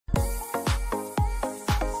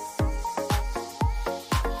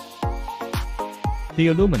The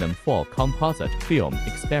aluminum foil composite film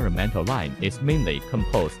experimental line is mainly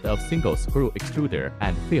composed of single-screw extruder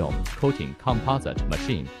and film coating composite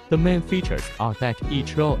machine. The main features are that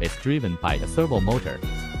each roll is driven by a servo motor.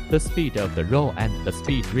 The speed of the roll and the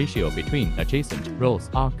speed ratio between adjacent rolls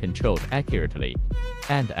are controlled accurately,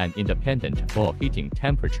 and an independent ball heating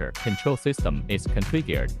temperature control system is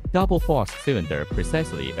configured. Double force cylinder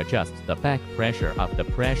precisely adjusts the back pressure of the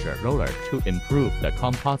pressure roller to improve the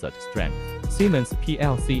composite strength. Siemens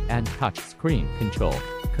PLC and touch screen control,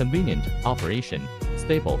 convenient operation,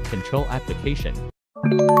 stable control application.